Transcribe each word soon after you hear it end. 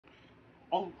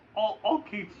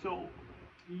Okay, so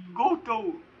go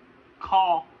to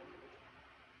call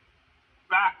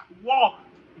back walk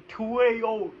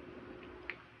 280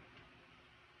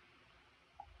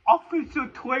 Officer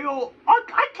 280. I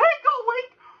can't go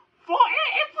wait for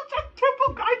it. It was a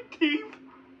triple guy team.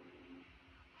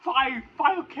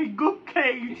 Okay, good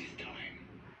case.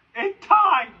 It's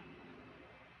time.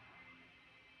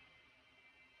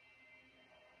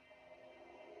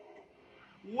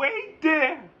 Wait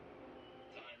there. Time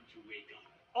to wake up.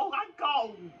 Oh, I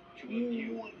go. To a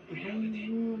new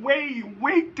reality.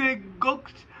 Wait there,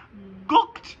 gooks,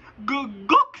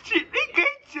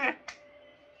 engage it.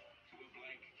 To a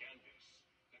blank canvas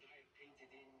that I have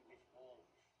painted in with warmth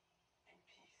and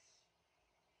peace.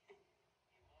 In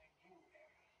my new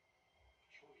era,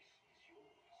 choice is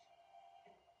yours.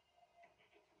 Whether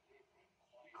to live in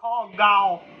quiet Calm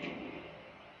down.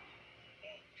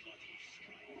 or bloody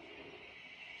strife.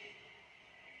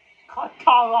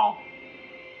 Katana.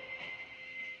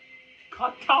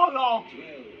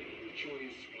 Dwell in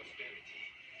joyous prosperity.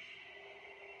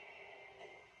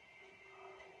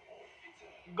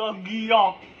 Or bitter.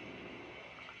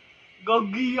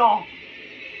 Gagia.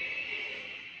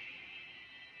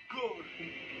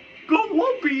 Good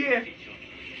whoop here.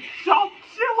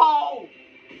 Sub-Zero.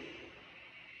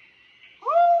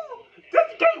 Woo!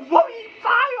 This game really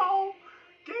fire.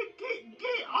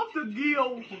 Get off the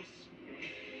deal.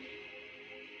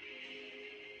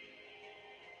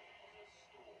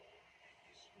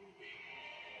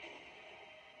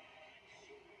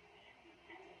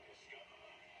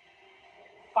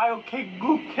 Fire cake,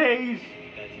 good case.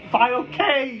 Fire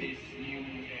cake. This new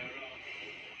era.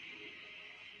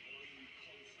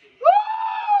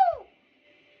 Woo!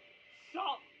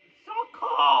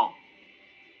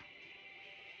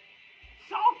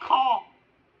 Soccer.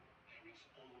 There is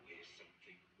always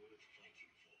something worth fighting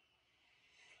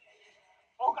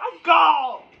for. Oh my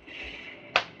God.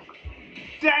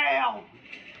 Down.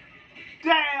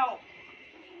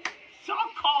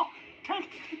 Soccer.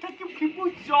 Taking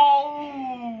people's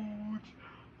souls.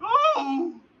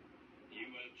 Oh. You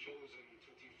have chosen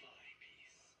to defy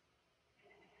peace.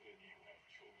 Then you have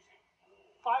chosen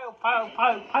war.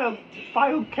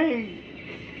 Fire cake.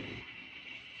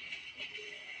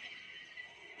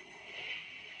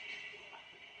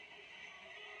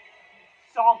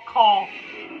 Soccer.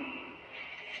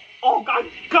 Oh my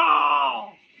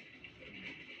God.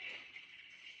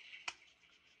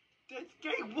 This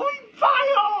game really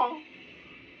fire.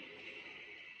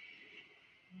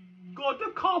 Go to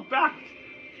Kombat.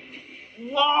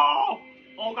 Whoa.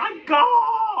 Oh my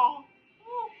God.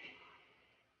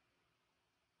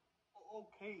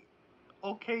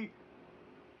 Okay.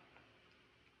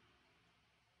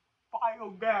 Fire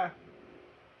back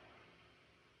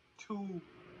to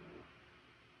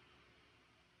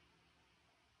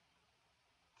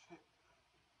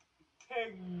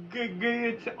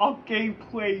gigabytes of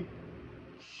gameplay.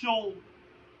 So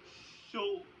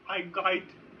I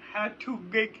had to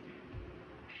make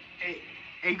a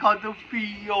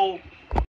video